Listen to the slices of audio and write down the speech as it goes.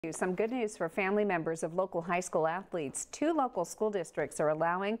Some good news for family members of local high school athletes. 2 local school districts are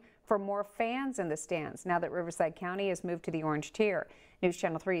allowing for more fans in the stands now that Riverside County has moved to the orange tier. News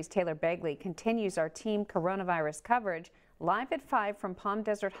Channel 3's Taylor Begley continues our team coronavirus coverage live at 5 from Palm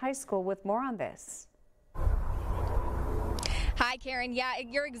Desert High School with more on this. Hi, Karen. Yeah,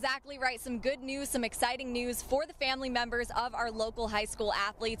 you're exactly right. Some good news, some exciting news for the family members of our local high school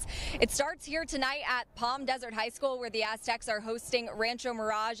athletes. It starts here tonight at Palm Desert High School, where the Aztecs are hosting Rancho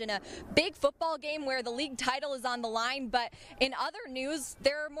Mirage in a big football game where the league title is on the line. But in other news,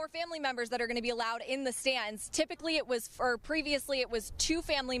 there are more family members that are going to be allowed in the stands. Typically previously it was 2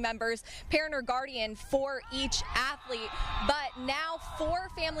 family members, parent or guardian, for each athlete. But now 4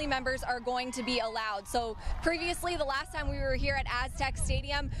 family members are going to be allowed. So previously, the last time we were here at Aztec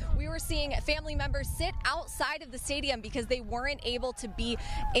Stadium, we were seeing family members sit outside of the stadium because they weren't able to be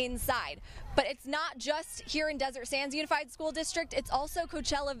inside. But it's not just here in Desert Sands Unified School District, it's also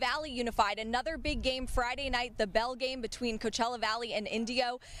Coachella Valley Unified. Another big game Friday night, the Bell game between Coachella Valley and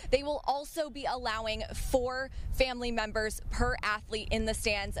Indio. They will also be allowing 4 family members per athlete in the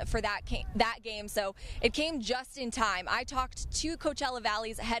stands for that game. So it came just in time. I talked to Coachella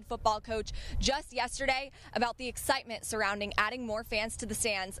Valley's head football coach just yesterday about the excitement surrounding adding more fans to the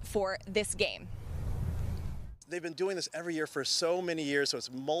stands for this game. They've been doing this every year for so many years, so it's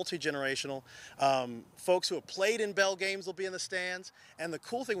multi-generational. Folks who have played in Bell games will be in the stands. And the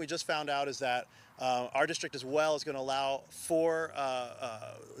cool thing we just found out is that our district as well is going to allow 4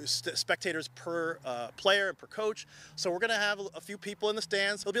 spectators per player and per coach. So we're going to have a few people in the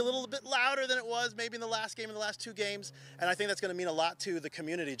stands. It'll be a little bit louder than it was maybe in the last game, in the last 2 games. And I think that's going to mean a lot to the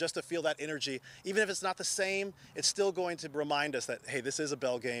community, just to feel that energy. Even if it's not the same, it's still going to remind us that, hey, this is a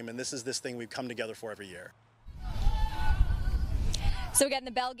Bell game and this is this thing we've come together for every year. So again,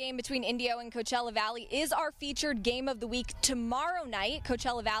 the Bell game between Indio and Coachella Valley is our featured game of the week tomorrow night.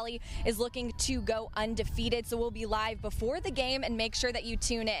 Coachella Valley is looking to go undefeated, so we'll be live before the game and make sure that you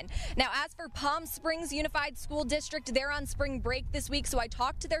tune in. Now, as for Palm Springs Unified School District, they're on spring break this week, so I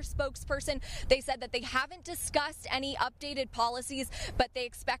talked to their spokesperson. They said that they haven't discussed any updated policies, but they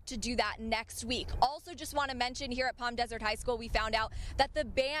expect to do that next week. Also, just want to mention here at Palm Desert High School, we found out that the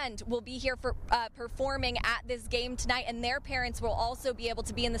band will be here for performing at this game tonight, and their parents will also be able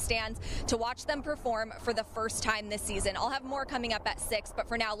to be in the stands to watch them perform for the first time this season. I'll have more coming up at 6, but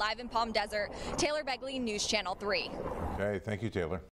for now, live in Palm Desert, Taylor Begley, News Channel 3. Okay, thank you, Taylor.